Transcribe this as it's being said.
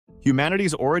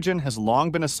humanity's origin has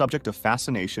long been a subject of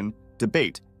fascination,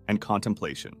 debate, and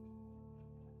contemplation.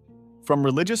 From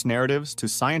religious narratives to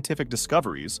scientific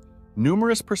discoveries,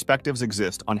 numerous perspectives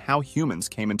exist on how humans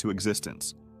came into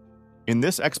existence. In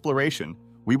this exploration,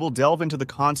 we will delve into the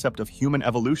concept of human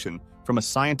evolution from a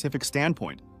scientific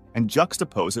standpoint and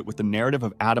juxtapose it with the narrative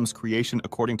of Adam's creation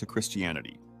according to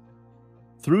Christianity.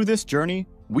 Through this journey,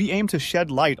 we aim to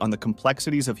shed light on the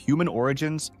complexities of human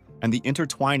origins and the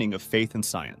intertwining of faith and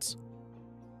science.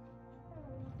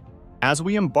 As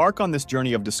we embark on this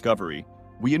journey of discovery,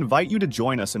 we invite you to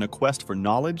join us in a quest for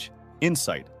knowledge,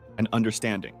 insight, and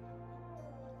understanding.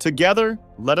 Together,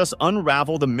 let us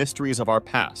unravel the mysteries of our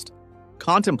past,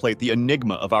 contemplate the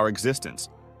enigma of our existence,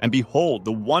 and behold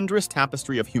the wondrous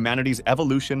tapestry of humanity's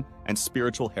evolution and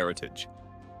spiritual heritage.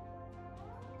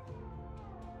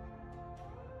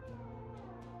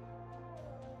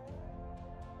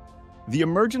 The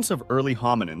emergence of early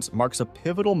hominins marks a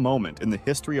pivotal moment in the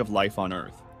history of life on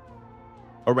Earth.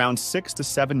 Around 6 to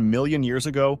 7 million years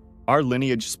ago, our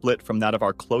lineage split from that of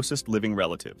our closest living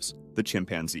relatives, the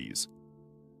chimpanzees.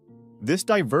 This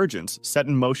divergence set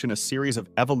in motion a series of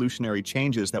evolutionary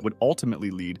changes that would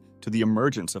ultimately lead to the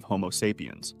emergence of Homo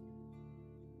sapiens.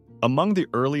 Among the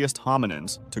earliest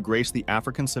hominins to grace the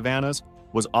African savannas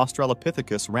was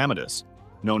Australopithecus ramidus,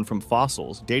 known from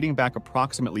fossils dating back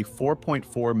approximately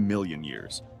 4.4 million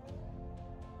years.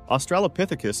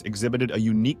 Australopithecus exhibited a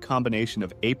unique combination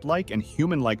of ape-like and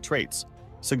human-like traits,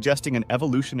 suggesting an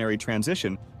evolutionary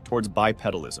transition towards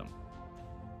bipedalism.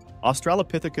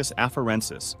 Australopithecus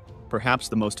afarensis, perhaps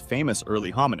the most famous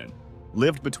early hominin,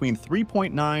 lived between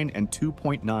 3.9 and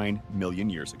 2.9 million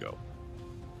years ago.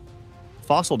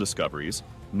 Fossil discoveries,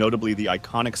 notably the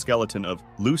iconic skeleton of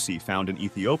Lucy found in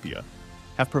Ethiopia,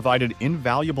 have provided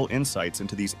invaluable insights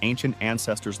into these ancient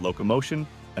ancestors' locomotion,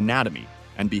 anatomy,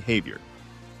 and behavior.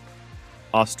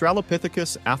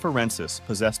 Australopithecus afarensis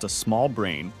possessed a small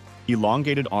brain,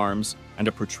 elongated arms, and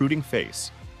a protruding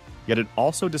face, yet it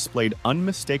also displayed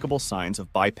unmistakable signs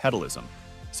of bipedalism,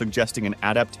 suggesting an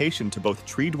adaptation to both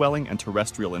tree-dwelling and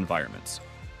terrestrial environments.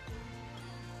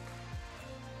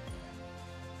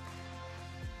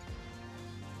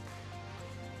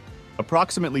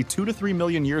 Approximately 2 to 3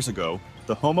 million years ago,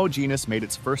 the Homo genus made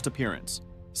its first appearance,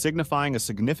 signifying a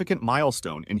significant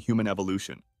milestone in human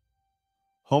evolution.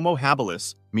 Homo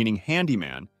habilis, meaning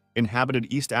handyman,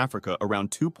 inhabited East Africa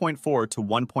around 2.4 to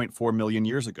 1.4 million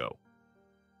years ago.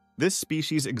 This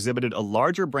species exhibited a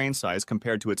larger brain size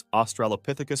compared to its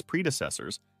Australopithecus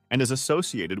predecessors and is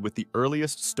associated with the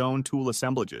earliest stone tool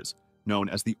assemblages, known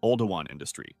as the Oldowan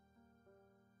industry.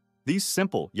 These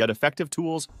simple yet effective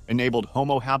tools enabled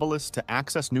Homo habilis to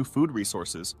access new food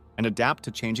resources and adapt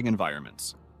to changing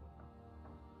environments.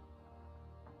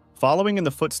 Following in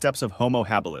the footsteps of Homo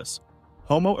habilis,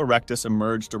 Homo erectus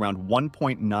emerged around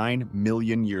 1.9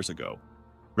 million years ago,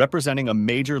 representing a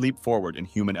major leap forward in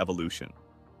human evolution.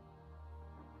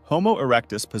 Homo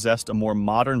erectus possessed a more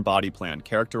modern body plan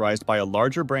characterized by a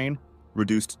larger brain,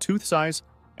 reduced tooth size,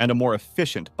 and a more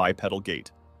efficient bipedal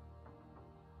gait.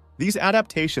 These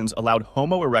adaptations allowed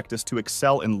Homo erectus to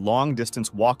excel in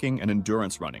long-distance walking and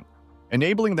endurance running,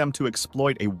 enabling them to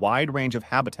exploit a wide range of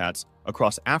habitats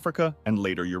across Africa and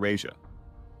later Eurasia.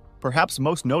 Perhaps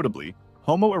most notably,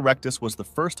 Homo erectus was the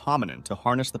first hominin to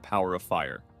harness the power of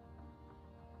fire.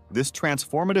 This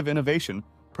transformative innovation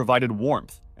provided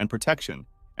warmth and protection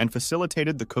and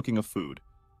facilitated the cooking of food,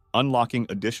 unlocking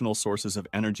additional sources of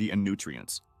energy and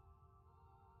nutrients.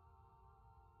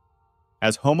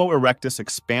 As Homo erectus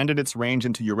expanded its range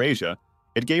into Eurasia,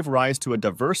 it gave rise to a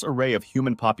diverse array of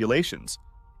human populations,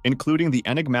 including the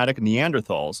enigmatic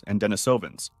Neanderthals and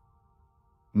Denisovans.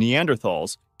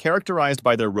 Neanderthals, characterized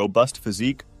by their robust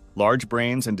physique, large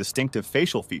brains, and distinctive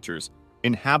facial features,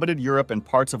 inhabited Europe and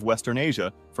parts of Western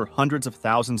Asia for hundreds of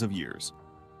thousands of years.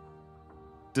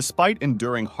 Despite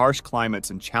enduring harsh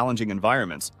climates and challenging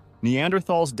environments,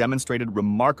 Neanderthals demonstrated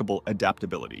remarkable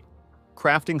adaptability,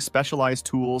 crafting specialized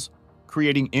tools,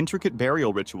 creating intricate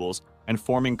burial rituals, and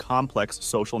forming complex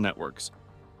social networks.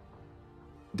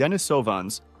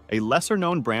 Denisovans, a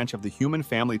lesser-known branch of the human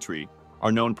family tree,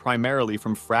 are known primarily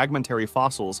from fragmentary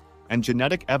fossils and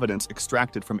genetic evidence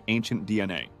extracted from ancient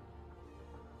DNA.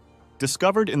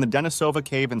 Discovered in the Denisova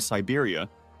cave in Siberia,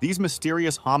 these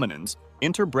mysterious hominins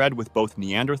interbred with both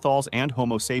Neanderthals and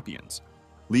Homo sapiens,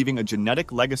 leaving a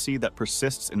genetic legacy that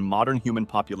persists in modern human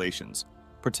populations,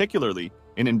 particularly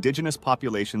in indigenous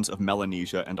populations of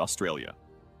Melanesia and Australia.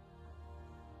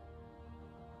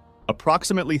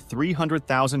 Approximately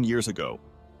 300,000 years ago,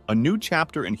 a new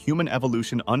chapter in human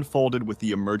evolution unfolded with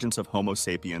the emergence of Homo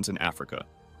sapiens in Africa.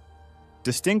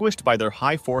 Distinguished by their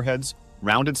high foreheads,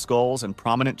 rounded skulls, and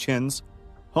prominent chins,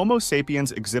 Homo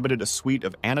sapiens exhibited a suite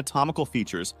of anatomical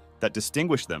features that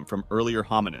distinguished them from earlier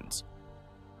hominins.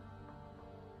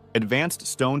 Advanced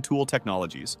stone tool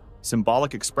technologies,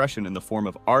 symbolic expression in the form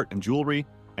of art and jewelry,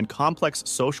 and complex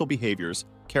social behaviors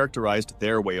characterized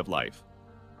their way of life.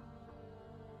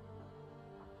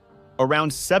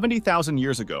 Around 70,000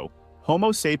 years ago,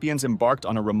 Homo sapiens embarked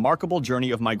on a remarkable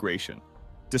journey of migration,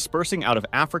 dispersing out of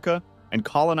Africa and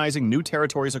colonizing new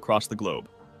territories across the globe.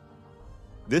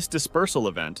 This dispersal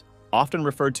event, often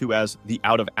referred to as the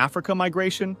out-of-Africa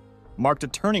migration, marked a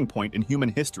turning point in human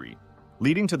history,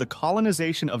 leading to the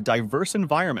colonization of diverse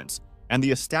environments and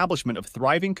the establishment of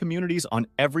thriving communities on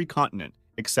every continent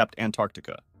except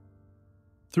Antarctica.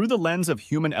 Through the lens of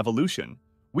human evolution,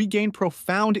 we gain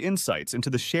profound insights into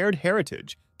the shared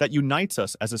heritage that unites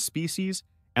us as a species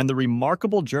and the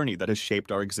remarkable journey that has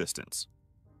shaped our existence.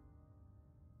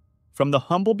 From the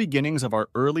humble beginnings of our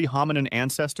early hominin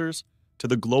ancestors to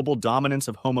the global dominance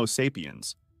of Homo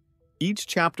sapiens, each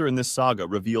chapter in this saga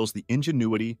reveals the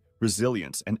ingenuity,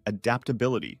 resilience, and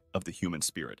adaptability of the human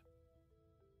spirit.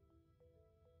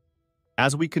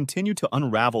 As we continue to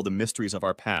unravel the mysteries of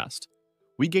our past,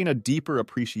 we gain a deeper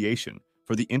appreciation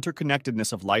for the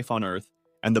interconnectedness of life on Earth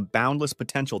and the boundless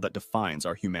potential that defines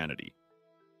our humanity.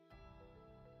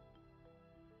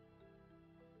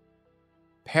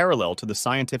 Parallel to the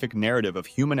scientific narrative of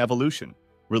human evolution,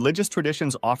 religious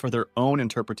traditions offer their own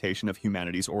interpretation of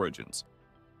humanity's origins.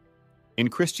 In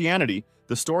Christianity,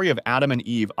 the story of Adam and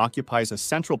Eve occupies a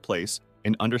central place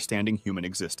in understanding human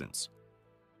existence.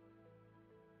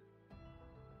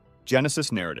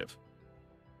 Genesis narrative.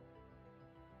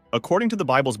 According to the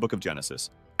Bible's book of Genesis,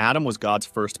 Adam was God's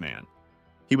first man.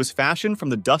 He was fashioned from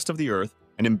the dust of the earth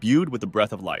and imbued with the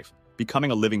breath of life,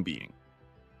 becoming a living being.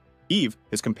 Eve,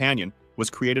 his companion, was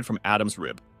created from Adam's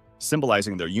rib,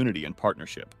 symbolizing their unity and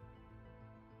partnership.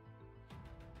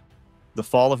 The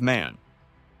fall of man.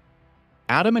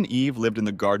 Adam and Eve lived in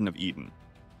the Garden of Eden,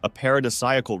 a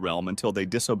paradisiacal realm until they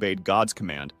disobeyed God's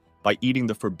command by eating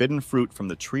the forbidden fruit from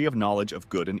the tree of knowledge of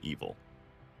good and evil.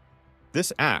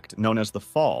 This act, known as the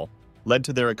fall, led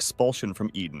to their expulsion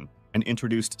from Eden and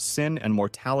introduced sin and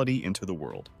mortality into the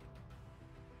world.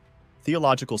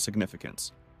 Theological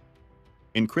significance.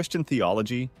 In Christian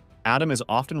theology, Adam is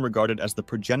often regarded as the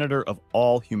progenitor of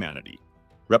all humanity,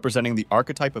 representing the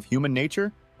archetype of human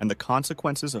nature and the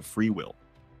consequences of free will.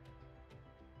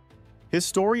 His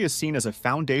story is seen as a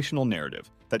foundational narrative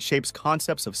that shapes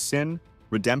concepts of sin,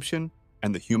 redemption,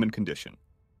 and the human condition.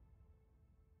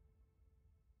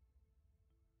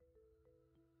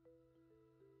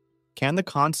 Can the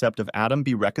concept of Adam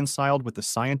be reconciled with the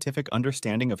scientific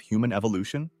understanding of human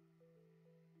evolution?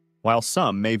 While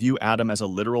some may view Adam as a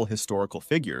literal historical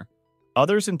figure,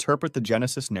 others interpret the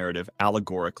Genesis narrative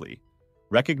allegorically,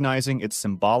 recognizing its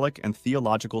symbolic and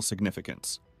theological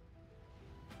significance.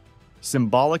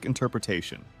 Symbolic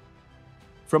interpretation.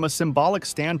 From a symbolic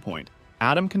standpoint,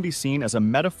 Adam can be seen as a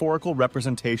metaphorical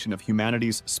representation of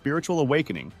humanity's spiritual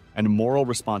awakening and moral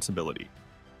responsibility.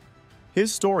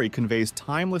 His story conveys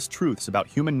timeless truths about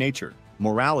human nature,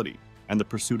 morality, and the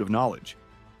pursuit of knowledge.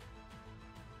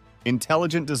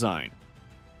 Intelligent design.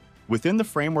 Within the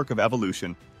framework of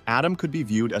evolution, Adam could be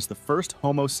viewed as the first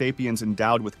Homo sapiens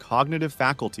endowed with cognitive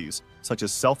faculties such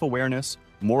as self-awareness,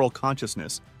 moral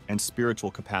consciousness, and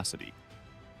spiritual capacity.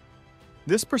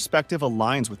 This perspective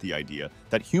aligns with the idea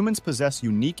that humans possess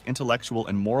unique intellectual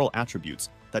and moral attributes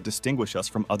that distinguish us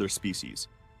from other species.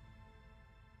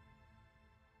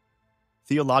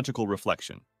 Theological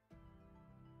reflection.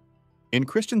 In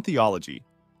Christian theology,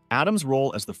 Adam's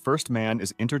role as the first man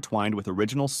is intertwined with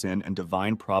original sin and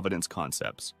divine providence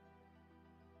concepts.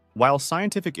 While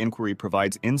scientific inquiry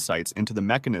provides insights into the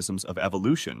mechanisms of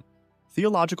evolution,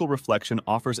 theological reflection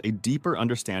offers a deeper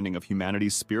understanding of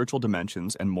humanity's spiritual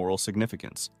dimensions and moral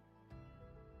significance.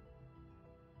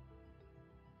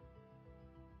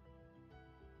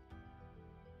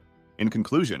 In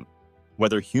conclusion,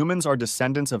 whether humans are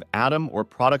descendants of Adam or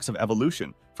products of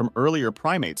evolution from earlier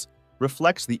primates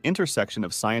reflects the intersection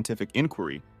of scientific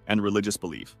inquiry and religious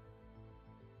belief.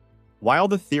 While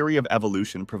the theory of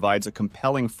evolution provides a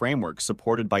compelling framework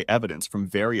supported by evidence from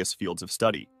various fields of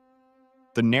study,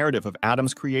 the narrative of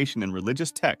Adam's creation in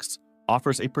religious texts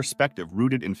offers a perspective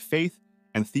rooted in faith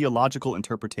and theological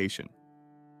interpretation.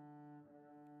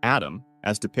 Adam,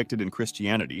 as depicted in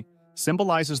Christianity,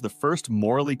 symbolizes the first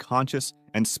morally conscious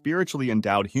and spiritually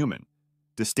endowed human,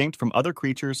 distinct from other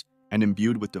creatures and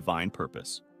imbued with divine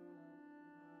purpose.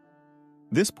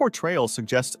 This portrayal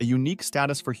suggests a unique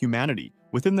status for humanity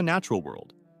within the natural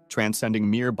world, transcending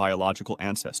mere biological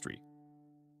ancestry.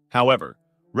 However,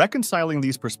 Reconciling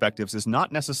these perspectives is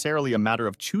not necessarily a matter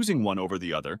of choosing one over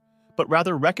the other, but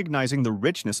rather recognizing the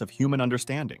richness of human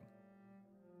understanding.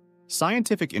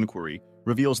 Scientific inquiry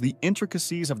reveals the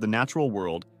intricacies of the natural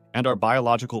world and our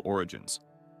biological origins,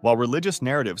 while religious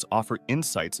narratives offer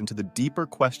insights into the deeper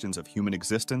questions of human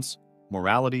existence,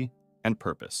 morality, and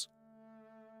purpose.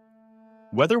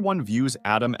 Whether one views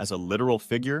Adam as a literal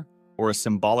figure or a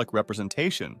symbolic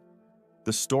representation,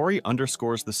 the story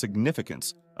underscores the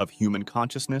significance of human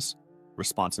consciousness,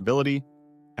 responsibility,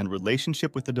 and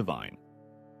relationship with the divine.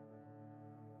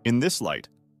 In this light,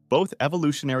 both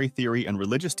evolutionary theory and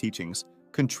religious teachings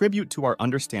contribute to our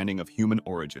understanding of human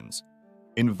origins,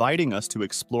 inviting us to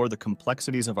explore the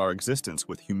complexities of our existence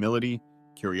with humility,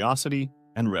 curiosity,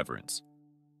 and reverence.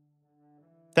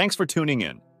 Thanks for tuning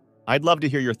in. I'd love to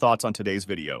hear your thoughts on today's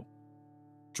video.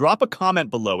 Drop a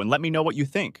comment below and let me know what you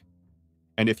think.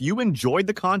 And if you enjoyed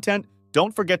the content,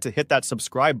 don't forget to hit that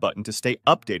subscribe button to stay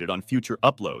updated on future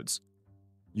uploads.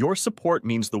 Your support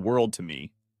means the world to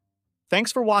me.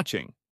 Thanks for watching.